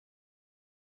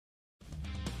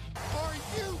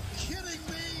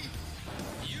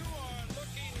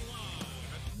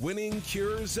Winning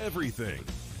cures everything.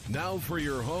 Now for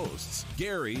your hosts,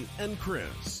 Gary and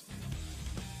Chris.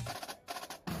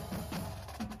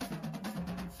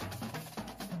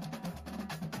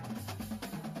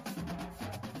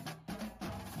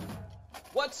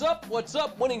 What's up? What's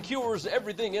up? Winning cures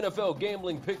everything. NFL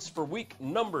gambling picks for week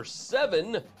number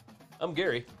 7. I'm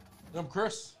Gary. I'm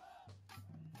Chris.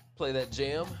 Play that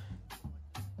jam.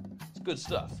 It's good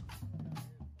stuff.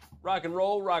 Rock and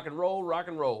roll, rock and roll, rock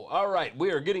and roll. All right, we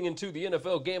are getting into the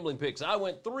NFL gambling picks. I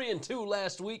went 3-2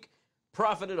 last week,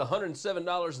 profited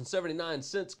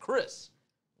 $107.79. Chris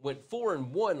went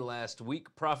 4-1 last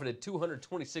week, profited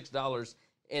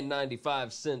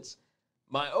 $226.95.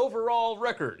 My overall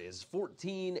record is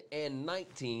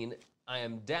 14-19. I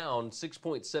am down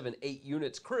 6.78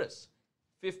 units. Chris,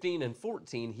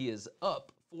 15-14. He is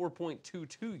up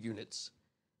 4.22 units.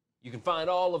 You can find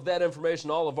all of that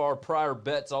information, all of our prior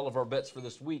bets, all of our bets for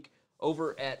this week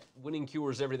over at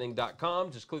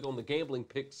winningcureseverything.com. Just click on the gambling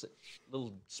picks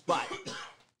little spot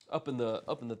up in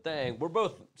the thing. We're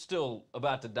both still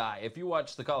about to die. If you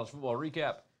watch the college football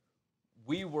recap,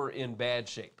 we were in bad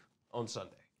shape on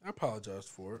Sunday. I apologize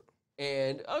for it.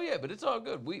 And, oh yeah, but it's all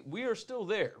good. We are still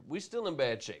there. We're still in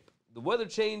bad shape. The weather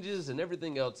changes and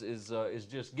everything else is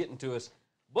just getting to us.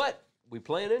 But we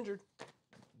playing injured.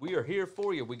 We are here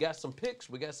for you. We got some picks.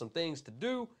 We got some things to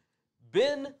do.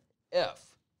 Ben F.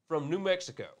 from New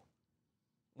Mexico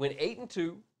went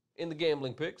 8-2 in the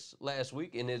gambling picks last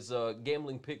week in his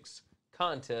gambling picks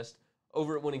contest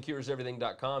over at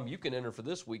winningcureseverything.com. You can enter for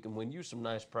this week and win you some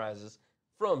nice prizes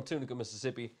from Tunica,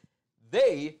 Mississippi.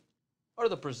 They are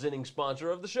the presenting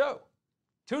sponsor of the show.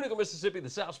 Tunica, Mississippi,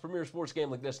 the South's premier sports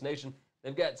gambling destination.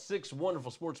 They've got 6 wonderful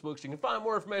sports books. You can find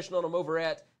more information on them over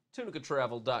at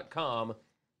tunicatravel.com.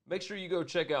 Make sure you go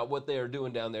check out what they are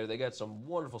doing down there. They got some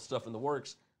wonderful stuff in the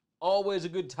works. Always a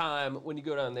good time when you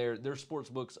go down there. Their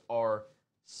sports books are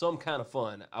some kind of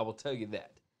fun, I will tell you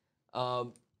that.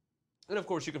 And, of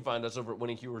course, you can find us over at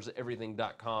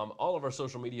winningcureseverything.com. All of our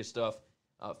social media stuff,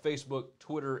 Facebook,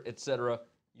 Twitter, etc.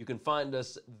 You can find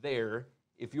us there.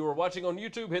 If you are watching on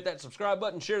YouTube, hit that subscribe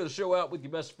button. Share the show out with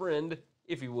your best friend,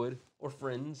 if you would, or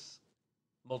friends,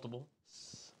 multiple.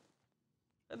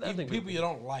 Even people you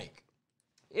don't like.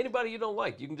 Anybody you don't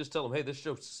like, you can just tell them, hey, this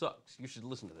show sucks. You should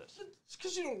listen to this. It's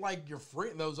because you don't like your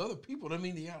friend, those other people. That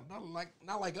mean they not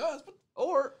like us, but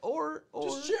or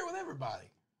just share with everybody.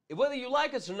 Whether you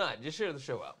like us or not, just share the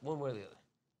show out, one way or the other.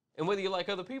 And whether you like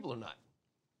other people or not,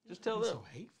 just tell them. So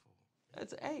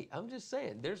hateful. Hey, I'm just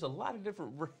saying, there's a lot of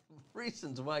different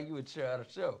reasons why you would share out a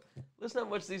show. Listen how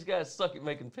much these guys suck at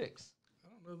making picks. I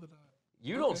don't know that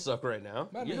You don't suck right now.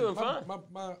 You're doing fine. I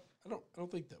don't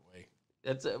think that way.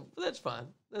 That's fine.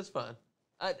 That's fine.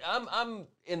 I'm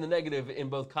in the negative in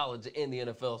both college and the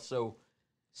NFL, so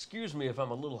excuse me if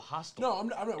I'm a little hostile. No, I'm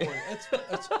not worried.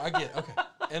 That's I get it. Okay,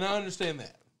 and I understand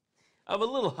that. I'm a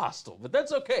little hostile, but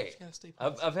that's okay.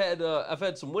 I've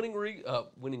had some winning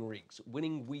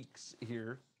weeks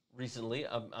here recently.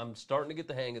 I'm starting to get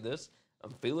the hang of this.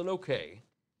 I'm feeling okay.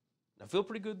 I feel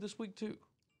pretty good this week too.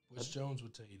 Which Jones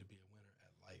would tell you to be a winner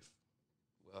at life.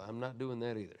 Well, I'm not doing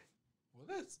that either.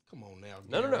 Well, come on now,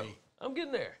 Gary. No. I'm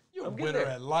getting there. You're a winner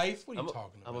at life? What are you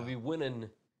talking about? I'm going to be winning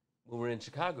when we're in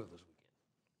Chicago this weekend.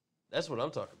 That's what I'm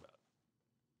talking about.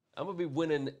 I'm going to be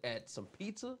winning at some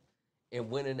pizza and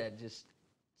winning at just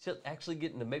actually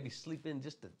getting to maybe sleep in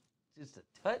just a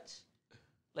touch.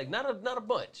 Like, not a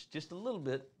bunch, just a little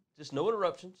bit. Just no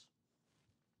interruptions.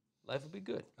 Life will be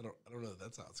good. I don't know if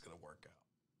that's how it's going to work out.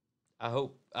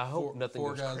 I hope nothing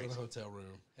goes crazy. 4 guys in a hotel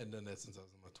room. Hadn't done that since I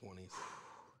was in my 20s.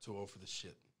 Too old for this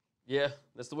shit. Yeah,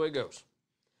 that's the way it goes.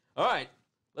 All right,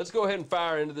 let's go ahead and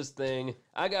fire into this thing.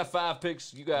 I got 5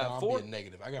 picks. You got 4? I'm being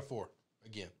negative. I got 4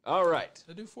 again. All right.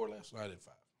 Did I do 4 last? No, I did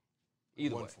 5.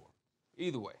 Either way. 4.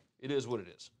 Either way, it is what it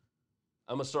is.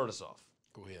 I'm going to start us off.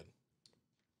 Go ahead.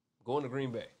 Going to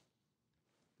Green Bay.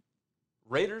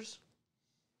 Raiders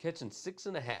catching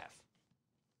 6.5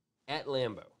 at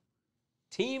Lambeau.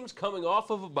 Teams coming off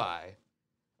of a bye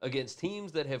against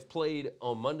teams that have played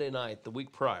on Monday night the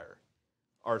week prior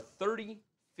are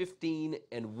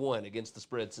 30-15-1 against the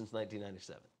spread since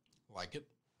 1997. Like it.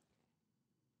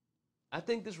 I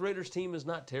think this Raiders team is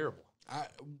not terrible.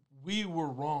 We were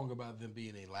wrong about them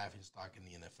being a laughingstock in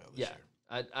the NFL this year.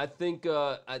 I think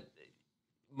my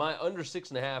under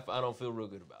 6.5, I don't feel real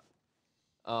good about.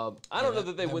 I don't know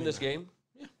that they win this game.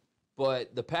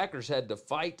 But the Packers had to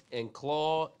fight and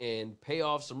claw and pay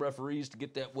off some referees to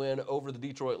get that win over the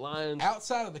Detroit Lions.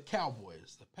 Outside of the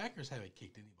Cowboys, the Packers haven't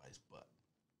kicked anybody's butt.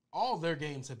 All their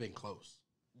games have been close.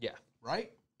 Yeah.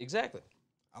 Right? Exactly.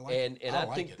 I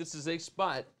think this is a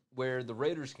spot where the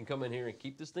Raiders can come in here and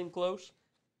keep this thing close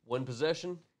One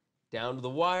possession, down to the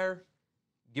wire.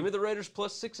 Give me the Raiders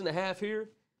plus 6.5 here.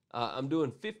 I'm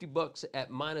doing $50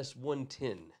 at minus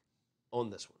 110 on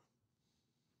this one.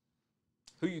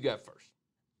 Who you got first?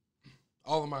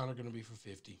 All of mine are going to be for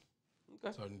 50.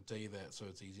 Okay. So I can tell you that, so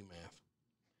it's easy math.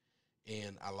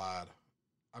 And I lied.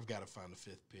 I've got to find the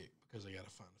fifth pick because I got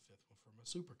to find the fifth one for my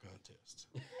super contest.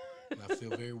 And I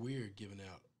feel very weird giving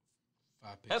out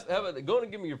 5 picks. How about go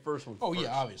and give me your first one first.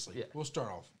 Yeah, obviously. Yeah. We'll start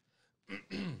off.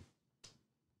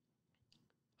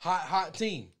 Hot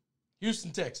team.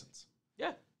 Houston Texans.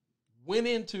 Yeah. When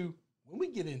we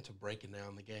get into breaking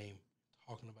down the game,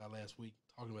 talking about last week,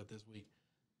 talking about this week,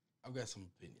 I've got some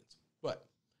opinions. But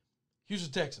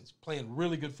Houston Texans playing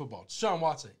really good football. Deshaun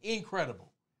Watson,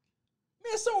 incredible.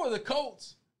 Man, so are the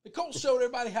Colts. The Colts showed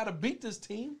everybody how to beat this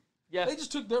team. Yeah. They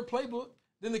just took their playbook.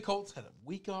 Then the Colts had a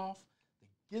week off.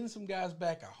 They're getting some guys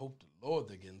back. I hope to the Lord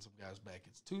they're getting some guys back.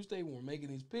 It's Tuesday when we're making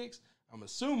these picks. I'm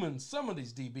assuming some of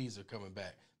these DBs are coming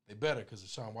back. They better because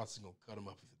Deshaun Watson's going to cut them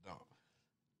up if they don't.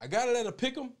 I got it at a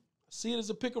pick 'em. I see it as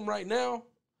a pick 'em right now.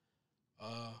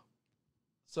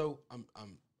 So I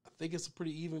think it's a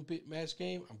pretty even match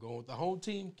game. I'm going with the home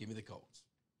team. Give me the Colts.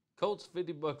 Colts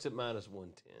 $50 at minus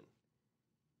 110.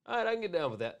 All right, I can get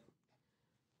down with that.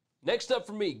 Next up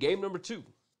for me, game number 2.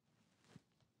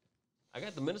 I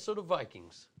got the Minnesota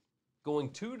Vikings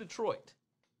going to Detroit.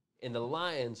 And the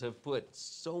Lions have put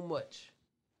so much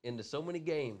into so many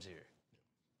games here.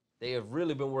 They have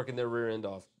really been working their rear end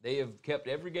off. They have kept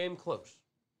every game close.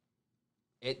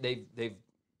 Hey,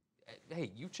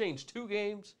 you changed 2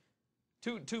 games,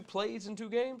 two plays in 2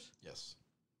 games? Yes.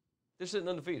 They're sitting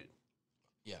undefeated.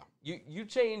 Yeah. You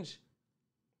change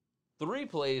 3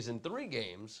 plays in 3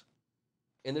 games,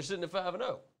 and they're sitting at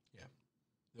 5-0. Yeah.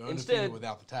 They're undefeated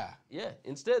without the tie. Yeah.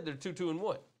 Instead, they're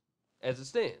 2-1 as it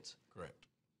stands. Correct.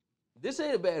 This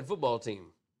ain't a bad football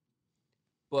team,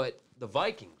 but the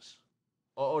Vikings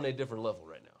are on a different level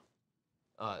right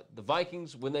now. The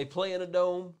Vikings, when they play in a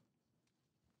dome,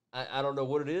 I don't know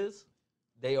what it is.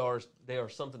 They are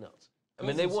something else. I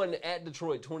mean, they won at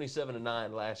Detroit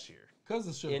 27-9 last year.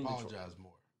 Cousins should in apologize Detroit.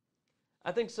 more.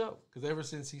 I think so. Because ever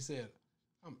since he said,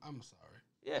 I'm sorry.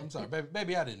 Yeah. I'm sorry.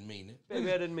 Baby, I didn't mean it. Maybe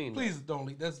I didn't mean Please don't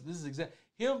leave. This is exact.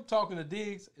 Him talking to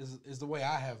Diggs is the way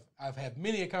I've had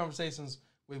many conversations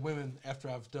with women after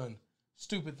I've done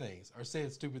stupid things or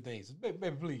said stupid things.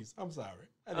 Baby, please. I'm sorry.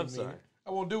 I didn't mean it.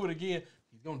 I won't do it again.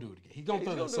 He's going to do it again. He's going to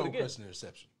throw that soul-crushing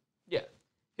interception. Yeah.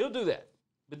 He'll do that.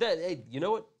 But hey, you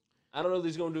know what? I don't know what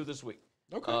he's going to do this week.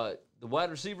 Okay. The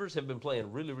wide receivers have been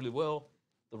playing really, really well.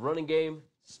 The running game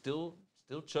still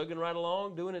chugging right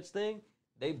along, doing its thing.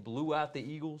 They blew out the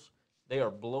Eagles. They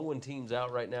are blowing teams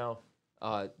out right now.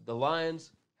 The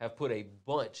Lions have put a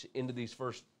bunch into these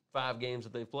first 5 games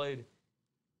that they've played.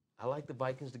 I like the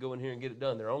Vikings to go in here and get it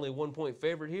done. They're only a 1-point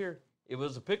favorite here. It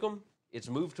was a pick 'em. It's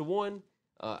moved to 1.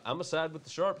 I'm a side with the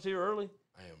Sharps here early.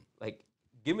 I am. Like,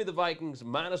 give me the Vikings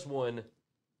 -1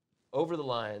 over the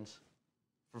Lions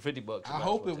for $50. I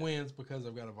hope it wins because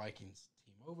I've got a Vikings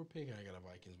team over pick and I got a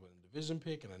Vikings winning division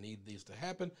pick and I need these to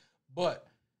happen. But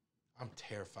I'm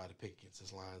terrified to pick against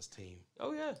this Lions team.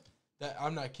 Oh, yeah.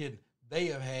 I'm not kidding. They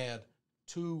have had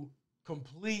 2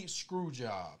 complete screw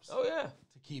jobs. Oh, yeah.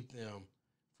 To keep them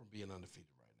from being undefeated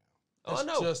right Oh, now. I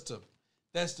know.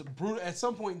 That's the brutal. At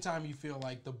some point in time, you feel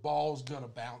like the ball's gonna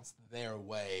bounce their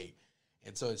way,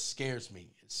 and so it scares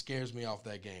me. It scares me off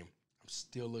that game. I'm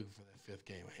still looking for that 5th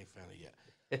game. I ain't found it yet.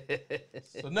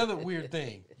 So another weird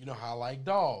thing. You know how I like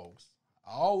dogs.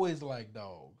 I always like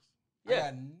dogs. Yeah. I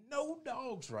got no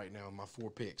dogs right now in my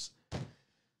 4 picks.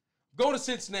 Go to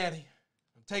Cincinnati.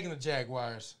 I'm taking the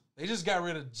Jaguars. They just got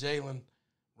rid of Jalen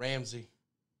Ramsey.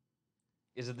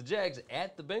 Is it the Jags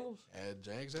at the Bengals?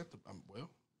 Jags at the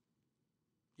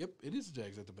Yep, it is the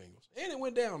Jags at the Bengals, and it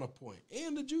went down a point,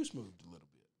 and the juice moved a little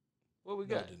bit. What we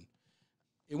got? It didn't.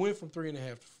 It went from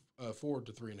 3.5 to 4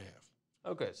 to 3.5.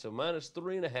 Okay, so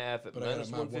 -3.5 at But I got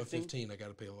 -115. my 115. I got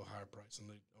to pay a little higher price on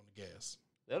the gas.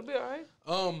 That'll be all right.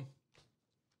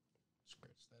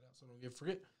 Scratch that out so I don't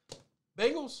forget.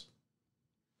 Bengals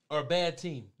are a bad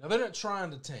team. Now they're not trying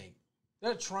to tank.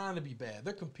 They're not trying to be bad.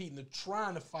 They're competing. They're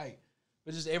trying to fight,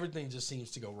 but just everything just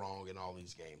seems to go wrong in all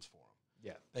these games for them.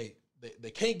 Yeah.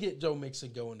 They can't get Joe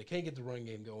Mixon going. They can't get the run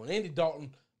game going. Andy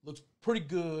Dalton looks pretty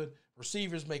good.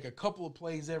 Receivers make a couple of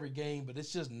plays every game, but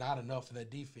it's just not enough, and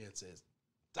that defense is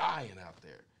dying out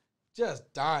there.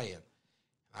 Just dying.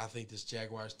 I think this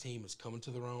Jaguars team is coming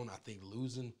to their own. I think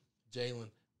losing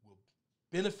Jalen will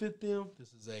benefit them.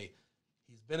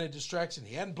 He's been a distraction.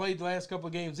 He hadn't played the last couple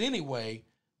of games anyway,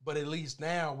 but at least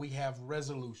now we have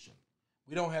resolution.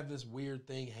 We don't have this weird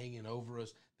thing hanging over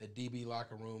us that DB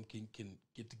locker room can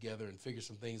get together and figure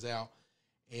some things out.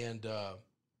 And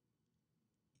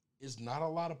it's not a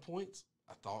lot of points.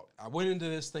 I went into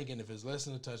this thinking if it's less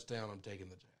than a touchdown, I'm taking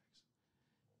the Jags.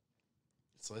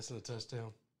 It's less than a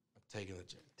touchdown, I'm taking the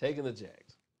Jags. Taking the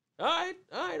Jags. All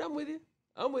right, I'm with you.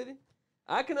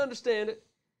 I can understand it.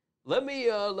 Let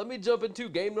me jump into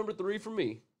game number 3 for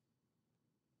me.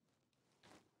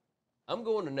 I'm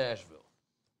going to Nashville.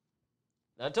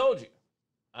 Now, I told you,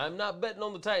 I'm not betting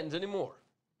on the Titans anymore.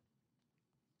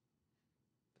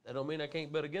 But that don't mean I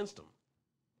can't bet against them.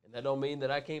 And that don't mean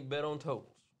that I can't bet on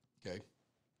totals. Okay.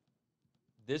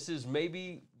 This is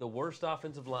maybe the worst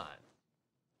offensive line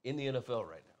in the NFL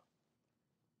right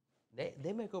now.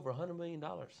 They make over $100 million.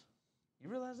 You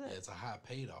realize that? Yeah, it's a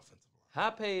high-paid offensive line.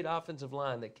 High-paid offensive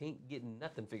line that can't get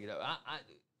nothing figured out.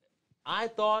 I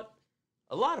thought,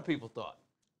 a lot of people thought,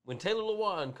 when Taylor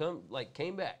Lewan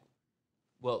came back,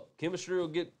 well, chemistry will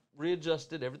get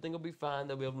readjusted, everything will be fine,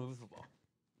 they'll be able to move the football.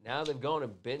 Now they've gone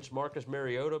and benched Marcus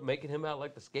Mariota, making him out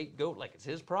like the scapegoat, like it's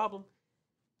his problem.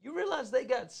 You realize they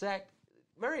got sacked?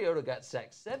 Mariota got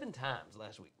sacked 7 times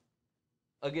last week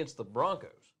against the Broncos,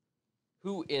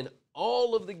 who in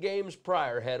all of the games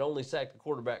prior had only sacked the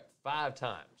quarterback 5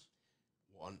 times.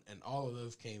 And all of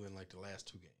those came in like the last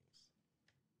 2 games.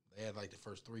 They had like the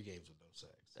first 3 games with no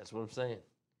sacks. That's what I'm saying.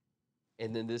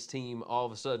 And then this team, all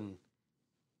of a sudden,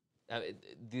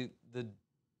 the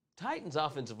Titans'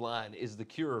 offensive line is the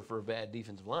cure for a bad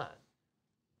defensive line.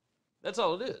 That's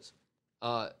all it is.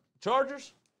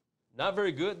 Chargers, not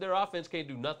very good. Their offense can't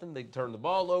do nothing. They turn the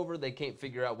ball over. They can't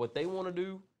figure out what they want to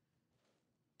do.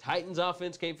 Titans'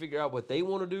 offense can't figure out what they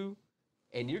want to do.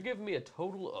 And you're giving me a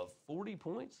total of 40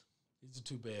 points? These are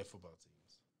 2 bad football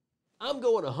teams. I'm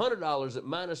going $100 at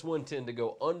 -110 to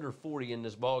go under 40 in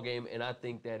this ball game, and I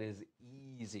think that is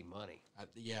easy money.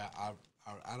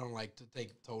 I don't like to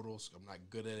take totals. I'm not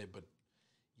good at it, but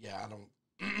yeah, I don't.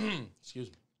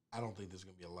 Excuse me. I don't think there's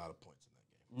going to be a lot of points in that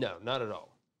game. No, not at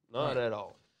all. Not at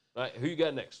all. All right, who you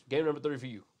got next? Game number 3 for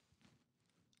you.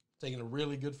 Taking a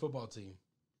really good football team.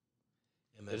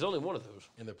 And there's only one of those.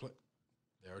 And there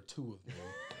are 2 of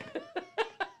them.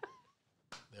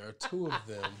 There are 2 of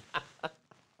them.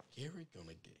 Gary's going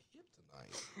to get hit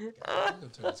tonight. I'm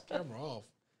going to turn his camera off.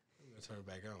 I'm going to turn it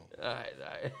back on. All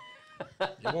right.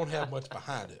 It won't have much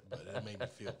behind it, but it made me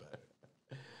feel better.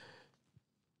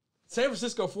 San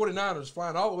Francisco 49ers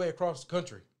flying all the way across the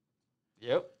country.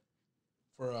 Yep.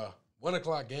 For a 1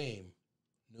 o'clock game,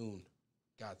 noon,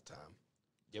 God's time.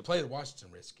 Yep. Play the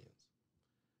Washington Redskins.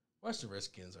 Washington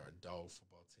Redskins are a dog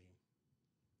football team.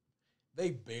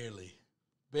 They barely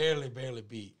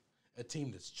beat a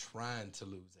team that's trying to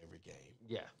lose every game.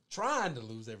 Yeah. Trying to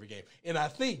lose every game. And I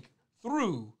think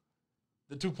through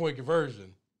the 2-point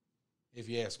conversion, if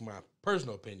you ask my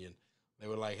personal opinion, they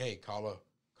were like, hey, call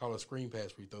a screen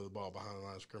pass where you throw the ball behind the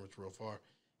line of scrimmage real far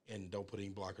and don't put any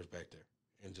blockers back there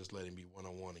and just let him be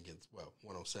 1-on-1 against,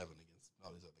 107 against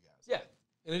all these other guys. Yeah.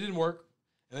 And it didn't work,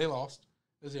 and they lost.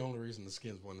 That's the only reason the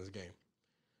Skins won this game.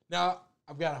 Now,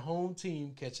 I've got a home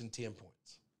team catching 10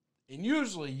 points. And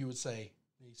usually you would say,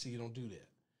 you don't do that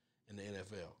in the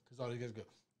NFL because all these guys go.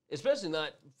 Especially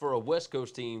not for a West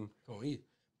Coast team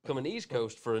coming East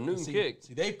Coast for a noon kick.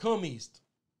 See, they've come East,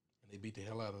 and they beat the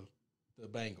hell out of the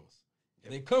Bengals.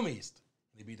 And they've come East,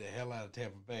 and they beat the hell out of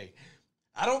Tampa Bay.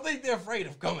 I don't think they're afraid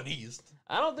of coming East.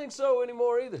 I don't think so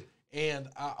anymore either. And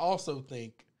I also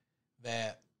think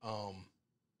that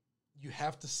you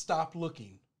have to stop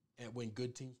looking at when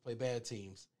good teams play bad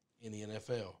teams in the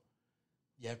NFL.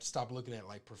 You have to stop looking at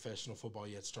like professional football.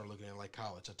 You have to start looking at like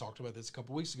college. I talked about this a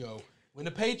couple weeks ago when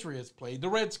the Patriots played the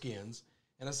Redskins,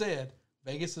 and I said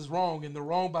Vegas is wrong, and they're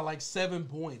wrong by like 7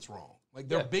 points wrong. Like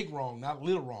they're big wrong, not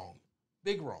little wrong.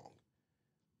 Big wrong.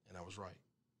 And I was right.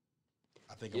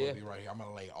 I think I'm going to be right here. I'm going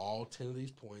to lay all 10 of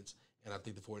these points, and I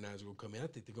think the 49ers are going to come in. I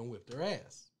think they're going to whip their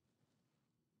ass.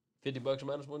 $50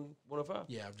 -105?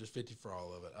 Yeah, I'm just 50 for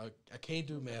all of it. I can't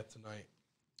do math tonight.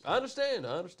 I understand.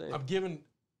 I'm giving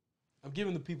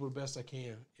the people the best I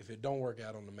can. If it don't work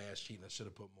out on the math sheet and I should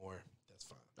have put more, that's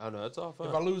fine. I know, that's all fine.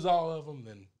 If I lose all of them,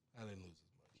 then I didn't lose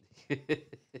as much.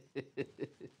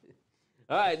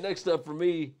 All right, next up for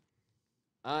me,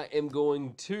 I am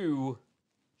going to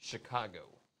Chicago.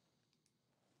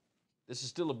 This is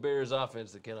still a Bears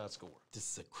offense that cannot score. This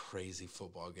is a crazy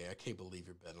football game. I can't believe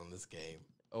you're betting on this game.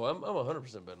 Oh, I'm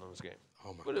 100% betting on this game.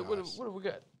 Oh, my gosh. What have we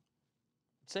got?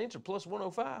 Saints are plus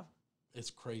 105? It's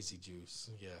crazy juice,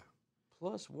 yeah.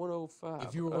 Plus 105.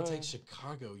 If you were going to take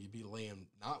Chicago, you'd be laying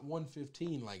not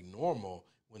 115 like normal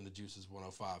when the juice is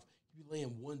 105. You'd be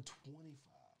laying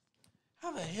 125.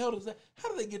 How the hell does that? How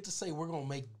do they get to say we're gonna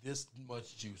make this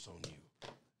much juice on you?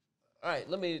 All right,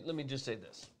 let me just say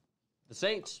this: the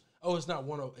Saints. Oh, it's not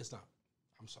 1-0. It's not.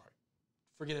 I'm sorry.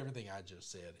 Forget everything I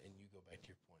just said, and you go back to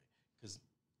your point because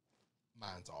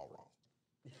mine's all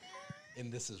wrong,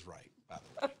 and this is right. By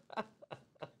the way,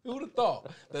 who would have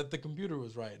thought that the computer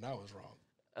was right and I was wrong?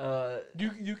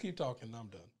 You keep talking. I'm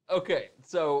done. Okay,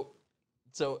 so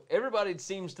everybody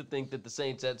seems to think that the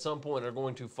Saints at some point are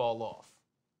going to fall off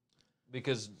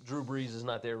because Drew Brees is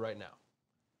not there right now.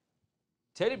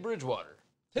 Teddy Bridgewater.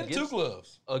 Two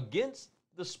gloves. Against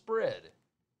the spread,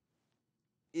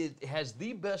 it has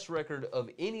the best record of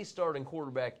any starting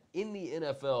quarterback in the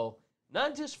NFL,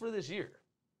 not just for this year,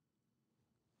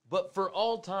 but for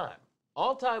all time.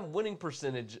 All-time winning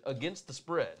percentage against the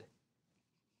spread.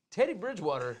 Teddy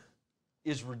Bridgewater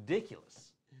is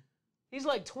ridiculous. He's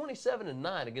like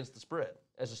 27-9 against the spread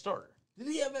as a starter. Did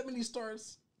he have that many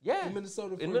starts? Yeah. In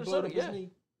Minnesota? In Minnesota, yeah.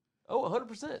 Oh,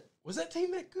 100%. Was that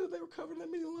team that good? They were covering that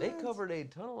many lines? They covered a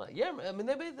ton of lines. Yeah, I mean,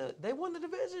 they won the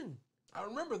division. I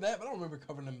remember that, but I don't remember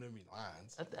covering them many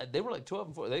lines. They were like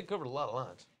 12-4. They covered a lot of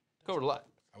lines. Covered a lot.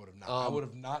 I would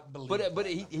have not believed But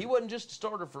he wasn't just a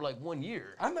starter for like 1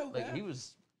 year. I know like that. He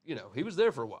was, he was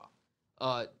there for a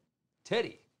while.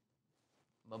 Teddy,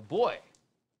 my boy,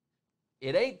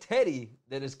 it ain't Teddy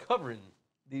that is covering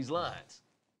these lines.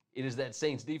 It is that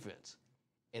Saints defense.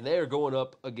 And they are going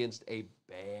up against a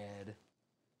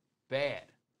bad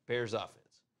Bears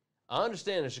offense. I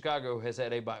understand that Chicago has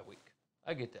had a bye week.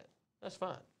 I get that. That's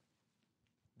fine.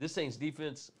 This Saints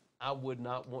defense, I would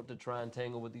not want to try and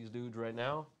tangle with these dudes right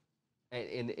now.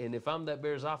 And if I'm that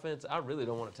Bears offense, I really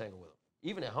don't want to tangle with them.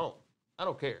 Even at home. I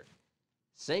don't care.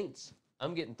 Saints,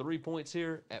 I'm getting 3 points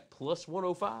here at plus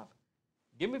 105.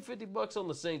 Give me $50 on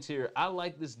the Saints here. I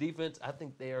like this defense. I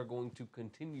think they are going to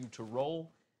continue to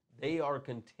roll. They are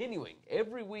continuing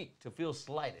every week to feel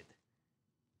slighted.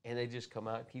 And they just come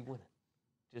out and keep winning.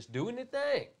 Just doing their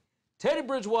thing. Teddy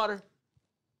Bridgewater,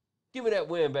 give me that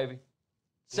win, baby.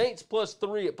 Saints plus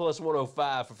 3 at plus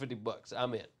 105 for $50.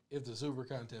 I'm in. If the Super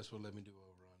Contest would let me do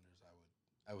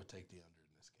over-unders, I would take the under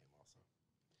in this game also.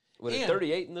 With a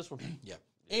 38 in this one? Yeah.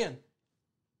 And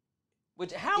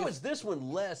how is this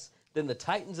one less than the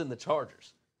Titans and the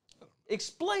Chargers?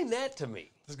 Explain that to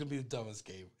me. This is going to be the dumbest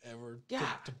game ever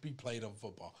to be played on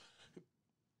football.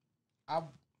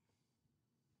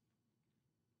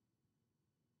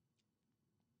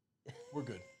 We're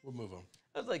good. We'll move on.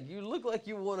 I was like, you look like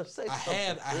you want to say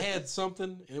something. I had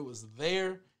something, and it was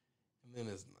there, and then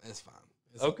it's fine.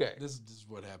 Okay. This is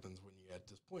what happens when you're at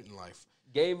this point in life.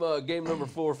 Game number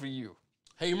 4 for you.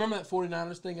 Hey, you remember that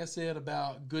 49ers thing I said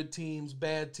about good teams,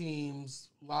 bad teams,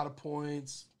 a lot of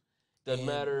points? Doesn't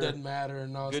matter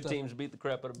and all Good stuff. teams beat the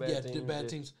crap out of bad teams. Yeah, bad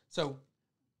teams. So,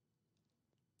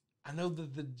 I know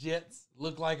that the Jets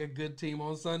look like a good team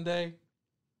on Sunday.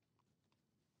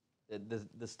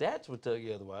 The stats would tell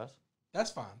you otherwise. That's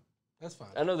fine.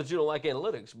 I know that you don't like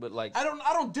analytics, but like I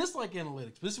don't dislike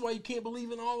analytics. This is why you can't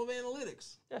believe in all of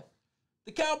analytics. Yeah.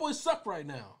 The Cowboys suck right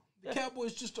now. The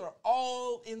Cowboys just are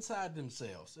all inside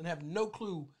themselves and have no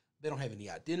clue. They don't have any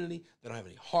identity. They don't have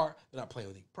any heart. They're not playing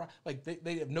with any pride. Like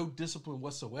they have no discipline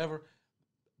whatsoever.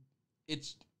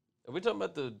 Are we talking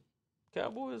about the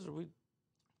Cowboys? Or are we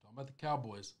talking about the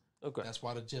Cowboys? Okay. That's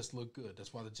why the Jets look good.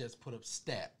 That's why the Jets put up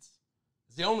stats.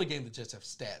 It's the only game the Jets have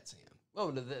stats in.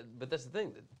 Oh, but that's the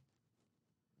thing.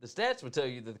 The stats would tell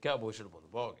you that the Cowboys should have won the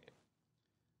ball game.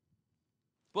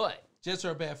 But Jets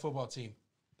are a bad football team.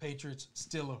 Patriots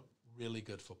still a really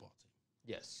good football team.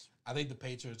 Yes. I think the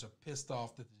Patriots are pissed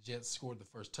off that the Jets scored the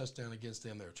first touchdown against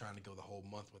them. They were trying to go the whole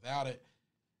month without it.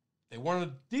 They wanted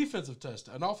a defensive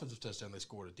touchdown, an offensive touchdown. They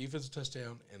scored a defensive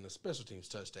touchdown and a special teams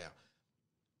touchdown.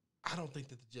 I don't think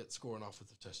that the Jets score an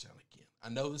offensive touchdown again. I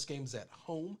know this game's at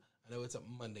home. I know it's a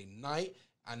Monday night.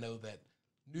 I know that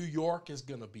New York is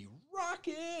going to be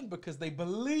rocking because they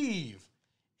believe.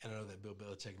 And I know that Bill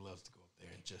Belichick loves to go up there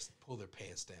and just pull their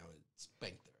pants down and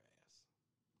spank their ass.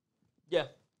 Yeah.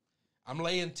 I'm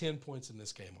laying 10 points in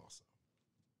this game also.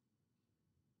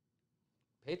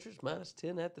 Patriots minus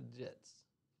 10 at the Jets.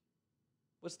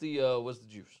 What's the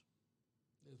juice?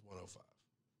 It's 105.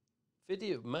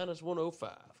 50 minus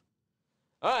 105.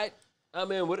 All right.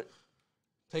 I'm in with it.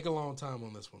 Take a long time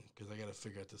on this one because I got to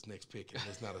figure out this next pick, and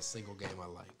there's not a single game I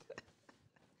like.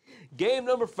 Game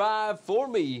number 5 for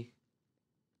me.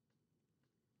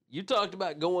 You talked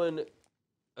about going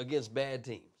against bad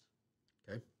teams.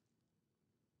 Okay.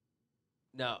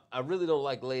 Now, I really don't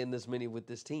like laying this many with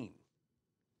this team.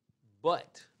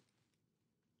 But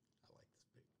I like this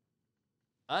pick.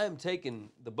 I am taking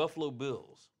the Buffalo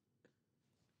Bills.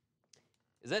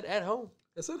 Is that at home?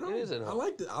 It's at home. It is at home.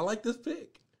 I like this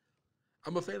pick.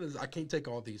 I'm a fan of this. I can't take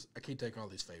all these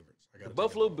favorites. The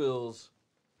Buffalo Bills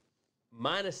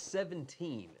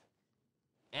 -17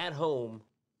 at home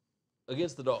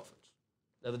against the Dolphins.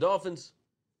 Now, the Dolphins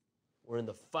were in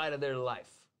the fight of their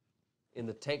life in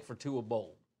the Tank for Tua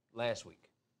Bowl last week.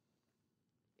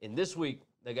 And this week,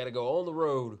 they got to go on the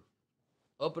road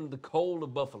up into the cold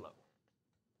of Buffalo.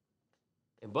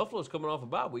 And Buffalo's coming off a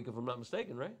bye week, if I'm not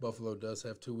mistaken, right? Buffalo does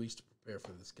have 2 weeks to prepare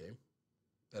for this game.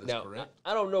 That is Now, correct.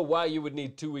 I don't know why you would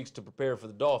need 2 weeks to prepare for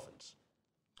the Dolphins.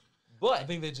 But I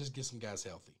think they just get some guys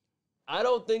healthy. I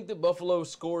don't think that Buffalo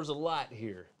scores a lot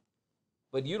here.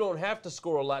 But you don't have to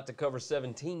score a lot to cover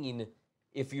 17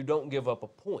 if you don't give up a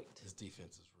point. This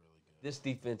defense is really good. This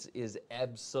defense is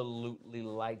absolutely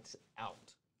lights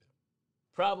out.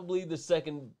 Probably the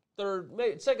second or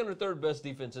third best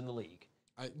defense in the league.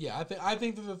 I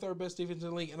think they're the third best defense in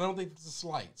the league, and I don't think it's a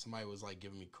slight. Somebody was like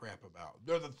giving me crap about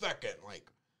they're the second.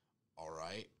 Like, all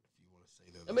right, if you want to say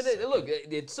they're the second. Look,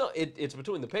 it's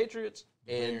between the Patriots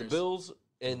and the Bills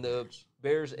and the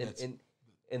Bears and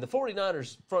the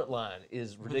 49ers front line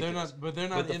is ridiculous. But they're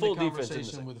not in the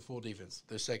conversation with the full defense.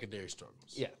 Their secondary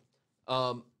struggles. Yeah.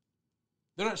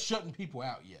 They're not shutting people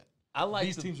out yet.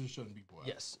 These teams are shutting people out.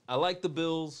 Yes. I like the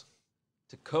Bills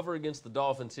to cover against the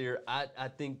Dolphins here. I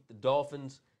think the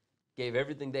Dolphins gave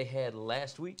everything they had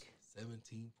last week.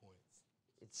 17 points.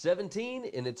 It's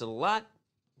 17, and it's a lot,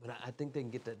 but I think they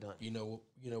can get that done. You know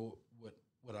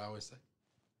what I always say?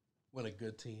 When a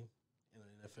good team in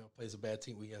the NFL plays a bad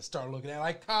team, we got to start looking at it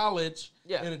like college.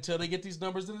 Yeah. And until they get these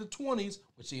numbers in the 20s,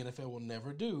 which the NFL will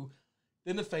never do,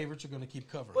 then the favorites are going to keep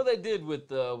covering. Well, they did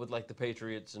with like the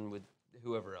Patriots and with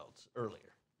whoever else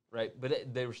earlier, right?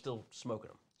 But they were still smoking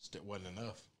them. Still wasn't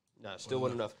enough. No, still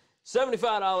wasn't enough.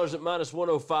 $75 at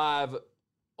 -105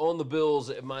 on the Bills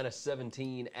at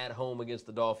 -17 at home against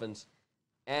the Dolphins.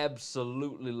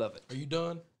 Absolutely love it. Are you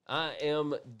done? I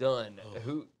am done.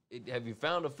 Have you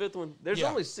found a fifth one? There's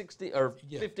only 16 or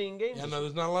 15 games. Yeah, no,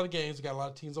 there's not a lot of games. We got a lot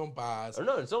of teams on buys. Or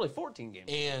no, it's only 14 games.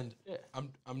 And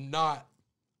I'm not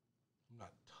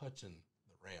touching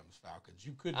the Rams Falcons.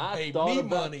 You couldn't pay me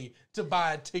money to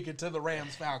buy a ticket to the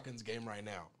Rams Falcons game right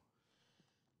now.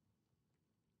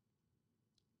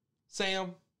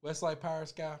 Sam, Westside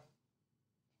Pirates guy,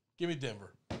 give me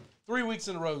Denver. 3 weeks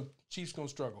in a row, Chiefs going to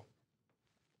struggle.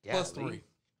 +3.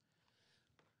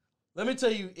 Let me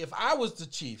tell you, if I was the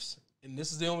Chiefs, and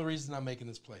this is the only reason I'm making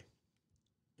this play,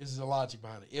 this is the logic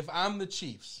behind it. If I'm the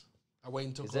Chiefs, I wait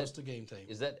until close to game time.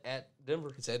 Is that at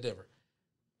Denver? It's at Denver.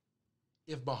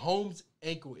 If Mahomes'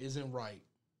 ankle isn't right,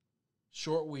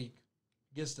 short week,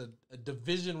 against a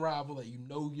division rival that you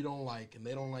know you don't like and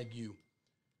they don't like you,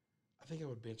 I think I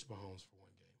would bench Mahomes for one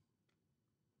game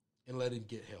and let him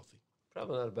get healthy.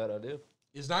 Probably not a bad idea.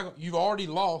 It's not. You've already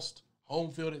lost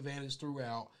home field advantage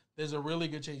throughout. There's a really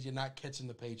good chance you're not catching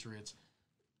the Patriots.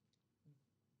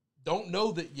 Don't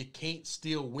know that you can't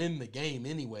still win the game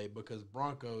anyway because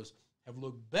Broncos have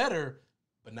looked better,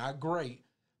 but not great.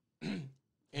 And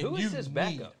who is his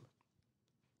backup?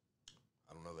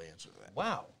 I don't know the answer to that.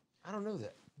 Wow, I don't know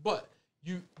that. But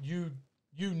you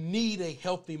need a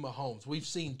healthy Mahomes. We've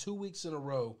seen 2 weeks in a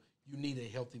row. You need a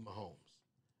healthy Mahomes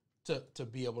to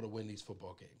be able to win these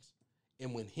football games.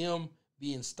 And when him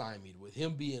being stymied, with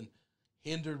him being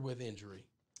hindered with injury.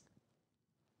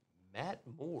 Matt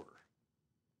Moore.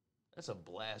 That's a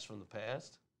blast from the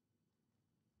past.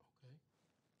 Okay.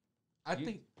 I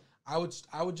think I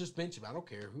would just bench him. I don't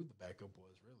care who the backup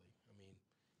was, really.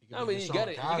 I mean, you got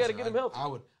to get him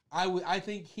healthy. I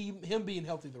think him being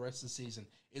healthy the rest of the season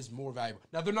is more valuable.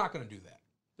 Now they're not going to do that.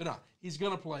 They're not. He's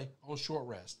going to play on short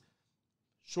rest.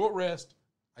 Short rest.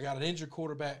 I got an injured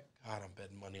quarterback. God, I'm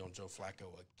betting money on Joe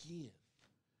Flacco again.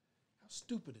 How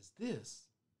stupid is this?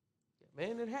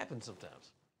 Man, it happens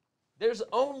sometimes. There's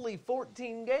only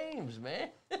 14 games, man.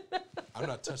 I'm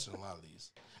not touching a lot of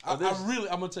these. I'm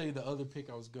going to tell you the other pick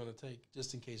I was going to take,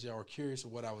 just in case y'all were curious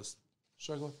of what I was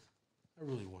struggling. I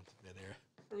really want to bet Arizona.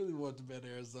 I really want to bet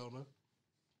Arizona.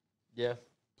 Yeah.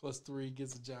 +3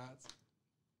 against the Giants.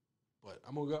 But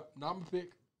I'm going to go. Not my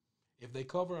pick. If they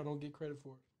cover, I don't get credit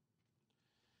for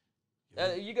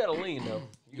it. You got to lean, though.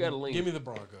 You got to lean. Give me the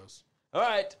Broncos. All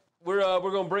right. We're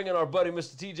going to bring in our buddy,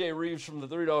 Mr. TJ Reeves from the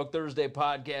Three Dog Thursday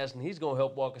podcast, and he's going to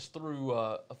help walk us through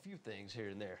a few things here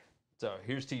and there. So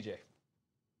here's TJ.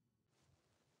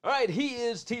 All right, he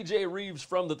is TJ Reeves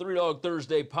from the Three Dog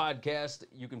Thursday podcast.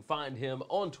 You can find him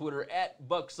on Twitter at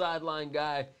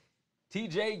 @BuckSidelineGuy.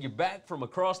 TJ, you're back from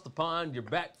across the pond. You're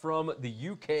back from the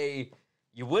UK.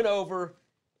 You went over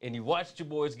and you watched your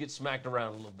boys get smacked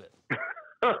around a little bit.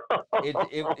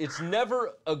 It's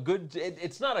never a good.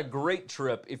 It's not a great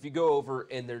trip if you go over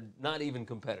and they're not even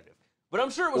competitive. But I'm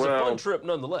sure it was a fun trip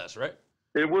nonetheless, right?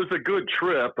 It was a good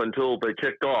trip until they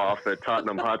kicked off at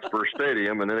Tottenham Hotspur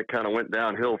Stadium, and then it kind of went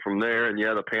downhill from there. And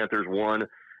yeah, the Panthers won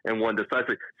and won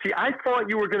decisively. See, I thought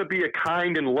you were going to be a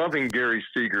kind and loving Gary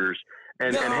Seegers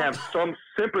and have some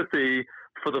sympathy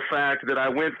for the fact that I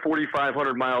went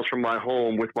 4,500 miles from my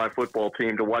home with my football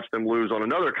team to watch them lose on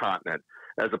another continent,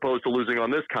 as opposed to losing on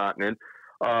this continent.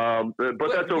 But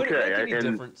that's okay. Would it make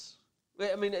any difference?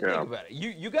 I mean, think about it.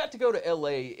 You got to go to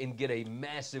L.A. and get a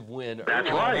massive win. That's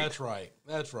right.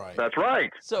 That's right. That's right.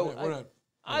 So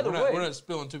we're not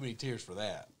spilling too many tears for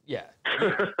that. Yeah,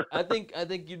 I think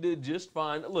you did just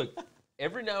fine. Look,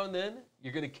 every now and then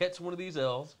you're going to catch one of these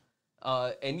L's,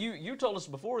 and you told us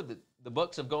before that the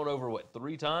Bucs have gone over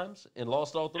 3 times and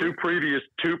lost all 3. Two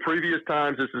previous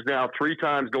times. This is now 3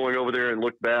 times going over there and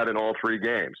looked bad in all 3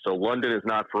 games. So London is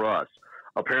not for us,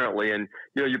 apparently. And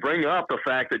you bring up the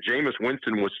fact that Jameis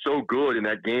Winston was so good in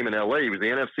that game in L.A. He was the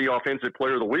NFC Offensive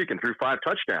Player of the Week and threw 5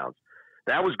 touchdowns.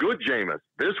 That was good Jameis.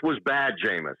 This was bad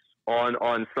Jameis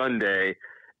on Sunday.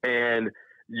 And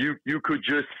you could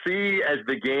just see as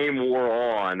the game wore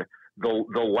on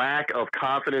the lack of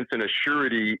confidence and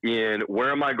assurity in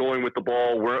where am I going with the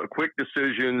ball, quick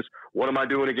decisions, what am I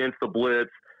doing against the blitz.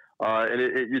 And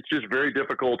it's just very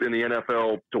difficult in the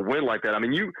NFL to win like that. I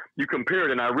mean, you compare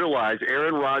it, and I realize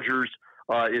Aaron Rodgers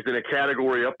is in a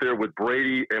category up there with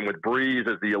Brady and with Breeze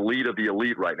as the elite of the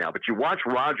elite right now. But you watch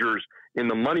Rodgers in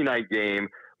the Monday night game,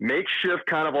 makeshift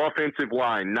kind of offensive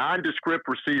line, nondescript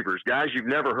receivers, guys you've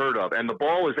never heard of, and the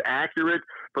ball is accurate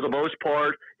for the most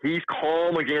part. He's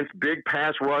calm against big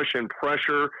pass rush and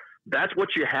pressure. That's what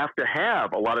you have to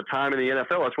have a lot of time in the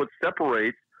NFL. That's what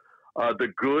separates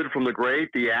the good from the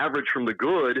great, the average from the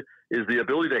good, is the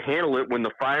ability to handle it when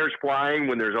the fire's flying,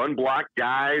 when there's unblocked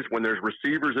guys, when there's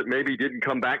receivers that maybe didn't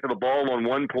come back to the ball on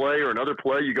one play or another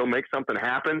play, you go make something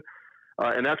happen.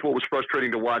 And that's what was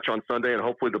frustrating to watch on Sunday, and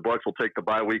hopefully the Bucs will take the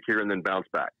bye week here and then bounce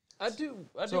back. I do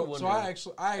wonder.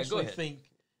 So I actually think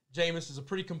Jameis is a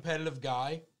pretty competitive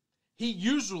guy. He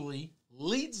usually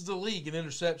leads the league in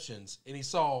interceptions, and he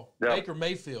saw Baker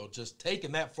Mayfield just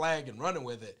taking that flag and running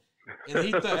with it. And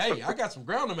he thought, hey, I got some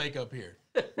ground to make up here.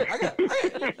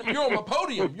 You're on my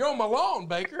podium. You're on my lawn,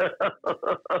 Baker.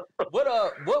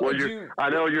 What would you? I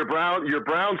know your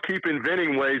Browns keep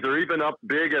inventing ways. They're even up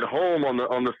big at home on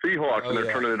the Seahawks, and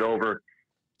they're turning it over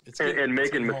and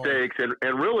making mistakes.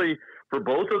 And really, for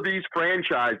both of these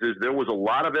franchises, there was a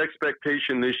lot of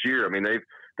expectation this year. I mean,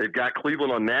 they've got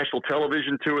Cleveland on national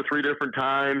television 2 or 3 different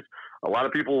times. A lot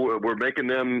of people were making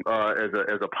them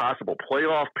as a possible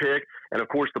playoff pick, and of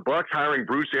course, the Bucs hiring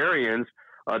Bruce Arians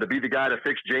to be the guy to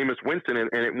fix Jameis Winston.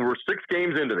 And we're 6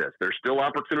 games into this. There's still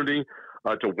opportunity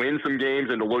to win some games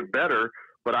and to look better.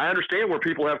 But I understand where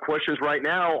people have questions right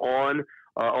now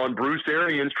on Bruce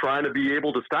Arians trying to be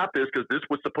able to stop this, because this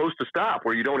was supposed to stop,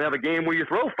 where you don't have a game where you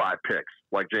throw 5 picks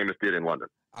like Jameis did in London.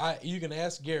 You can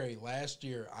ask Gary. Last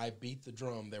year, I beat the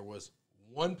drum. There was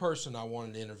one person I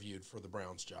wanted interviewed for the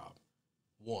Browns job.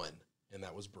 One, and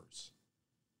that was Bruce.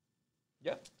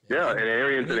 Yeah, and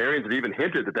Arians had even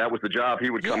hinted that was the job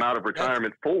he would come out of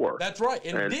retirement for. That's right,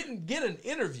 and didn't get an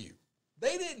interview.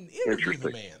 They didn't interview the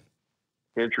man.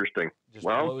 Interesting. Just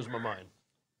blows my mind.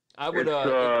 I would,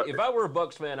 if I were a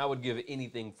Bucs fan, I would give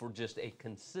anything for just a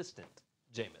consistent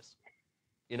Jameis.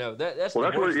 That's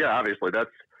obviously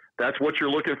that's what you're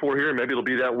looking for here. Maybe it'll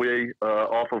be that way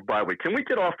off of bye week. Can we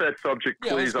get off that subject,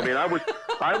 please? I mean, I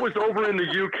was over in the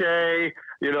UK.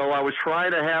 I was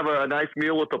trying to have a nice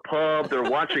meal at the pub. They're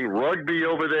watching rugby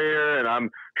over there, and I'm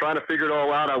trying to figure it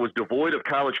all out. I was devoid of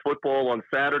college football on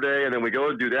Saturday, and then we go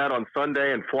and do that on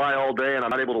Sunday and fly all day, and I'm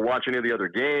not able to watch any of the other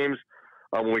games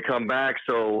when we come back.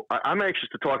 So I'm anxious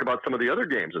to talk about some of the other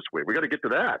games this week. We got to get to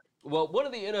that. Well, one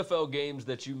of the NFL games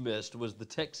that you missed was the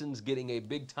Texans getting a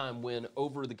big-time win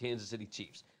over the Kansas City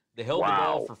Chiefs. They held the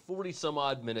ball for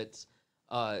 40-some-odd minutes,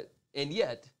 and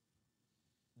yet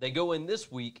they go in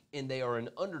this week, and they are an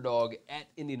underdog at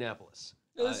Indianapolis.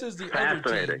 Now, this is the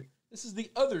other team. This is the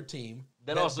other team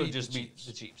that also just beat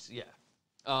the Chiefs. Yeah.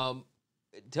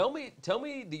 Tell me,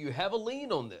 do you have a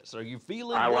lean on this? Are you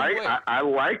feeling? I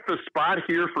like the spot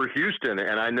here for Houston,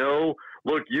 and I know.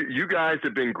 Look, you guys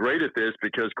have been great at this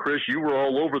because Chris, you were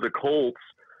all over the Colts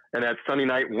and that Sunday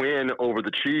night win over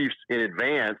the Chiefs in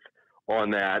advance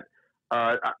on that.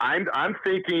 I'm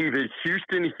thinking that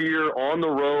Houston here on the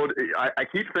road. I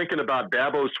keep thinking about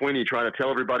Dabo Swinney trying to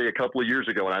tell everybody a couple of years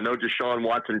ago, and I know Deshaun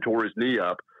Watson tore his knee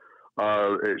up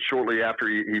shortly after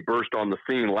he burst on the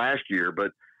scene last year,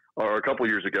 but or a couple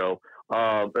years ago.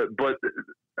 But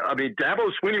I mean, Dabo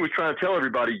Swinney was trying to tell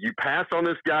everybody, you pass on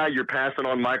this guy, you're passing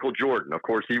on Michael Jordan. Of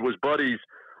course, he was buddies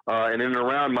and in and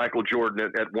around Michael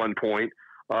Jordan at one point.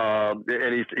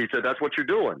 And he said, that's what you're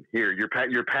doing here.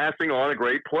 You're passing on a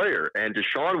great player. And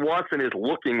Deshaun Watson is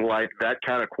looking like that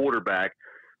kind of quarterback.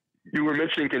 You were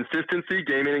mentioning consistency,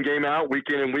 game in and game out, week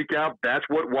in and week out. That's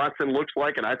what Watson looks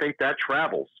like, and I think that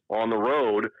travels on the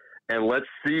road. And let's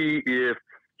see if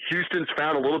Houston's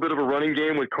found a little bit of a running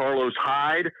game with Carlos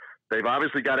Hyde. They've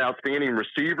obviously got outstanding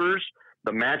receivers.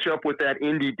 The matchup with that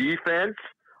Indy defense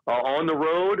on the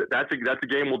road, that's a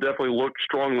game we'll definitely look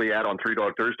strongly at on Three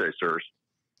Dog Thursday, sirs.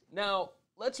 Now,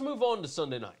 let's move on to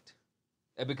Sunday night,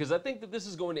 because I think that this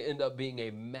is going to end up being a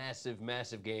massive,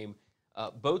 massive game.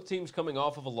 Both teams coming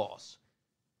off of a loss.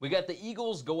 We got the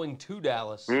Eagles going to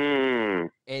Dallas,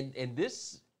 and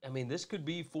this, I mean, this could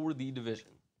be for the division.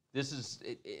 This is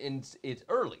it's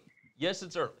early. Yes,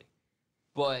 it's early,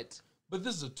 but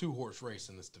this is a 2-horse race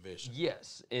in this division.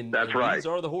 Yes, and that's right. These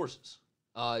are the horses.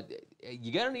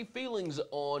 You got any feelings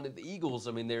on the Eagles?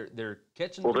 I mean, they're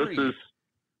catching. Well, three.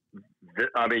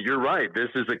 I mean, you're right. This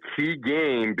is a key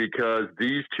game because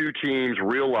these two teams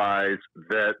realize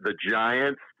that the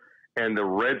Giants and the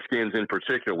Redskins in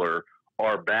particular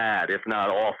are bad, if not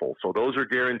awful. So those are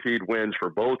guaranteed wins for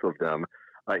both of them,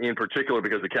 in particular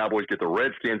because the Cowboys get the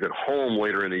Redskins at home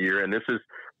later in the year. And this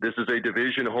is a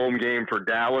division home game for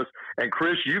Dallas. And,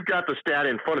 Chris, you've got the stat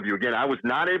in front of you. Again, I was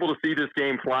not able to see this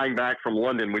game flying back from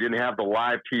London. We didn't have the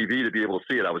live TV to be able to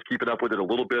see it. I was keeping up with it a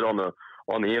little bit on the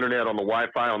internet, on the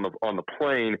Wi-Fi, on the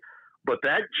plane. But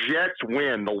that Jets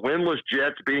win, the winless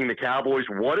Jets beating the Cowboys,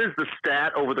 what is the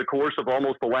stat over the course of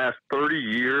almost the last 30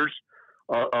 years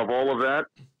of all of that?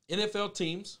 NFL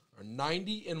teams are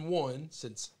 90-1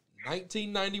 since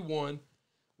 1991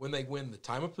 when they win the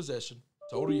time of possession,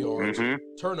 total yards,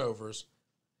 turnovers,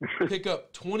 pick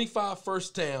up 25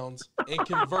 first downs, and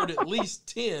convert at least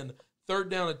 10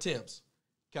 third-down attempts.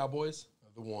 Cowboys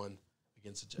are the one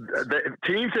against the Jets. The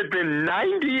teams had been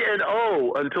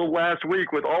 90-0 until last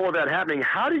week with all of that happening.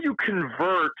 How do you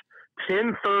convert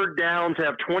 10 third downs,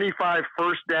 have 25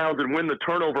 first downs, and win the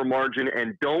turnover margin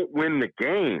and don't win the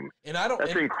game?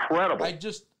 That's incredible.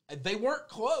 They weren't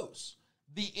close.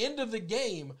 The end of the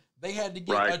game, they had to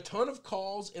get a ton of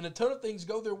calls and a ton of things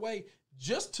go their way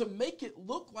just to make it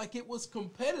look like it was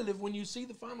competitive when you see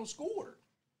the final score.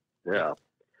 Yeah.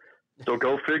 So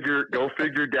go figure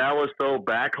Dallas, though,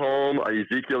 back home.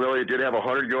 Ezekiel Elliott did have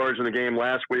 100 yards in the game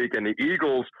last week. And the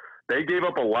Eagles, they gave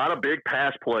up a lot of big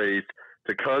pass plays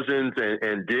to Cousins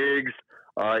and Diggs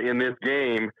in this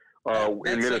game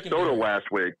in Minnesota last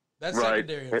week. That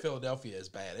secondary in Philadelphia is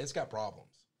bad. It's got problems.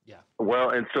 Yeah.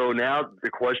 Well, and so now the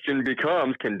question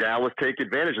becomes, can Dallas take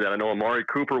advantage of that? I know Amari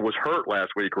Cooper was hurt last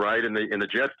week, right, in the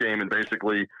Jets game, and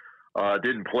basically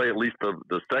didn't play at least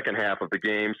the second half of the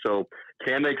game. So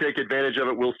can they take advantage of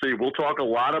it? We'll see. We'll talk a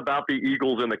lot about the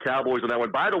Eagles and the Cowboys on that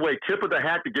one. By the way, tip of the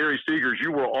hat to Gary Seegers.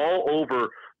 You were all over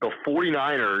the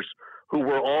 49ers, who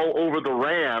were all over the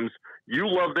Rams. You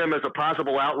loved them as a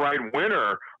possible outright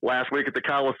winner last week at the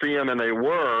Coliseum, and they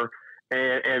were.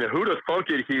 And who'd have thunk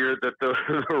it here that the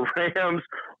Rams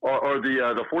or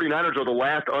the 49ers are the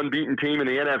last unbeaten team in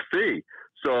the NFC.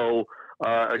 So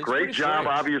a great job,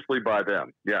 obviously, by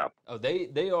them. Yeah. Oh,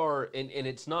 they are, and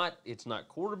it's not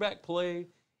quarterback play.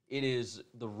 It is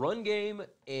the run game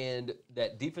and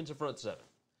that defensive front seven.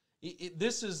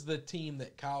 This is the team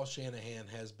that Kyle Shanahan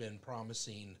has been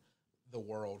promising the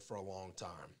world for a long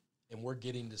time, and we're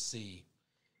getting to see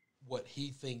what he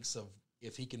thinks of.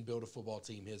 If he can build a football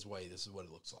team his way, this is what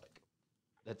it looks like.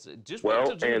 That's just wait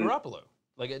until Jimmy Garoppolo.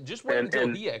 Just wait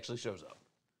until he actually shows up.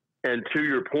 And to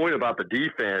your point about the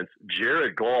defense,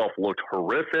 Jared Goff looked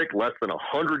horrific, less than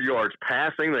 100 yards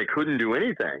passing. They couldn't do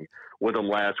anything with him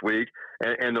last week.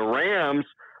 And the Rams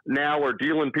now are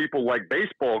dealing people like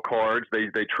baseball cards.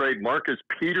 They trade Marcus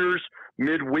Peters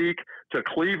midweek to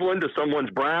Cleveland to someone's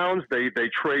Browns. They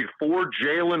trade for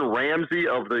Jalen Ramsey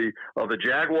of the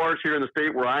Jaguars here in the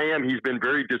state where I am. He's been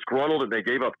very disgruntled, and they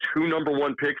gave up 2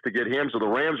 number-1 picks to get him. So the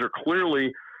Rams are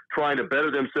clearly trying to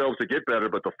better themselves to get better.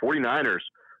 But the 49ers,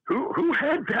 who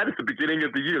had that at the beginning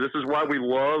of the year? This is why we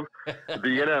love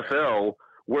the NFL,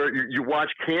 where you watch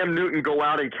Cam Newton go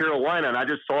out in Carolina, and I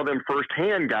just saw them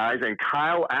firsthand, guys, and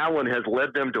Kyle Allen has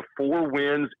led them to 4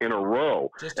 wins in a row.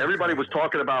 Everybody was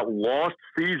talking about lost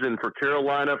season for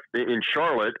Carolina in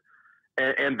Charlotte,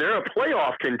 and they're a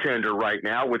playoff contender right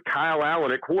now with Kyle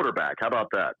Allen at quarterback. How about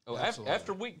that? Oh,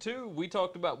 after week 2, we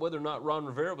talked about whether or not Ron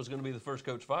Rivera was going to be the first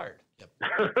coach fired.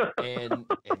 Yep. and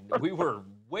we were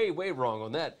way, way wrong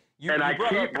on that. I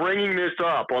keep bringing this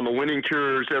up on the Winning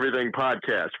Cures Everything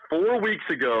podcast. 4 weeks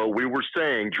ago, we were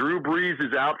saying Drew Brees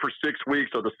is out for 6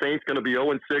 weeks. Are the Saints going to be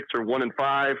 0-6 or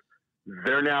 1-5?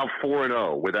 They're now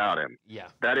 4-0 without him. Yeah.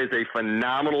 That is a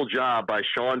phenomenal job by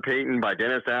Sean Payton, by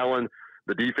Dennis Allen,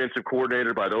 the defensive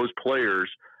coordinator, by those players,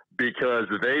 because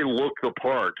they look the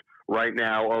part right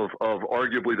now of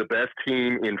arguably the best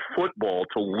team in football.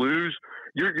 To lose,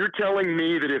 you're telling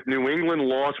me that if New England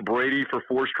lost Brady for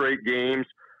 4 straight games,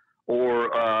 or,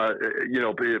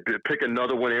 pick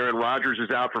another one, Aaron Rodgers is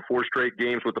out for 4 straight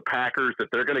games with the Packers, that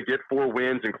they're going to get 4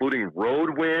 wins, including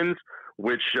road wins,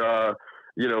 which,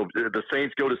 the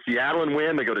Saints go to Seattle and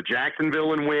win. They go to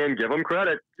Jacksonville and win. Give them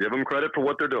credit. Give them credit for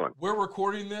what they're doing. We're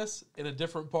recording this in a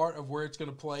different part of where it's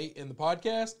going to play in the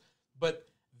podcast, but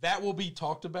that will be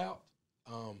talked about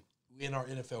in our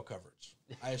NFL coverage.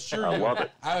 I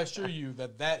assure you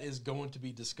that is going to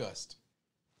be discussed.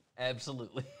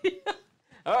 Absolutely.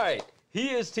 All right. He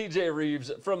is TJ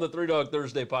Reeves from the 3 Dog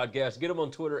Thursday podcast. Get him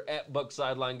on Twitter at Buck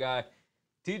Sideline Guy.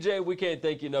 TJ, we can't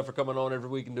thank you enough for coming on every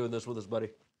week and doing this with us, buddy.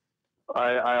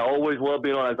 I always love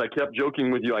being on. As I kept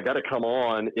joking with you, I got to come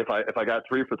on if I got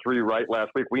 3 for 3 right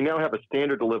last week. We now have a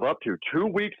standard to live up to. 2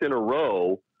 weeks in a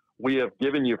row, we have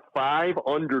given you 5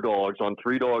 underdogs on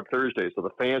 3 Dog Thursday. So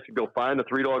the fans can go find the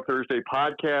 3 Dog Thursday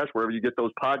podcast wherever you get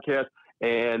those podcasts.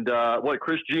 And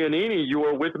Chris Giannini, you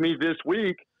are with me this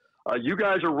week. You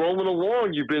guys are rolling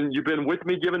along. You've been with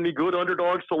me, giving me good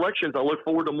underdog selections. I look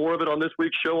forward to more of it on this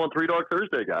week's show on 3 Dog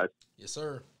Thursday, guys. Yes,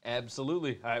 sir.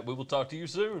 Absolutely. All right, we will talk to you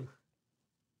soon.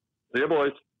 See you,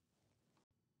 boys.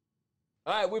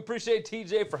 All right, we appreciate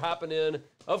TJ for hopping in.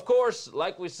 Of course,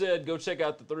 like we said, go check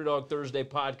out the 3 Dog Thursday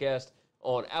podcast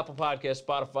on Apple Podcasts,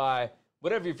 Spotify,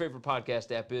 whatever your favorite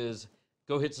podcast app is.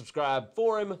 Go hit subscribe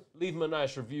for him. Leave him a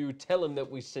nice review. Tell him that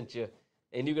we sent you.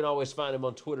 And you can always find him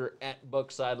on Twitter at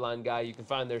Buck Sideline Guy. You can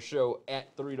find their show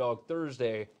at 3 Dog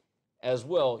Thursday as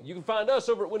well. You can find us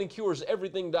over at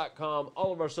winningcureseverything.com,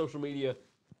 all of our social media,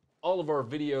 all of our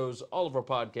videos, all of our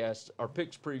podcasts, our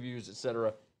picks, previews,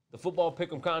 etc. The football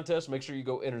pick'em contest, make sure you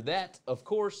go enter that, of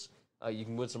course. You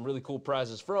can win some really cool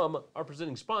prizes from our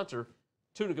presenting sponsor,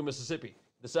 Tunica, Mississippi,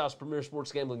 the South's premier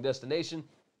sports gambling destination.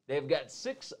 They've got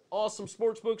 6 awesome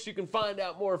sports books. You can find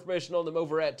out more information on them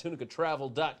over at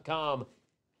tunicatravel.com.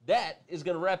 That is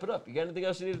going to wrap it up. You got anything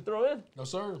else you need to throw in? No,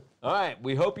 sir. All right.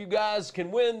 We hope you guys can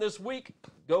win this week.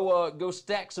 Go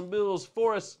stack some bills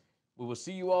for us. We will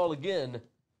see you all again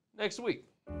next week.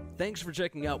 Thanks for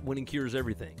checking out Winning Cures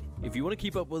Everything. If you want to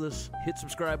keep up with us, hit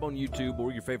subscribe on YouTube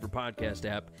or your favorite podcast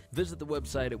app. Visit the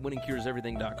website at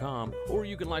winningcureseverything.com, or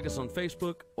you can like us on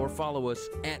Facebook or follow us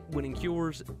at Winning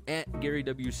Cures, at Gary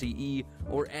WCE,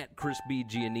 or at Chris B.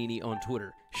 Giannini on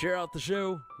Twitter. Share out the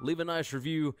show, leave a nice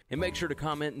review, and make sure to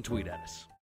comment and tweet at us.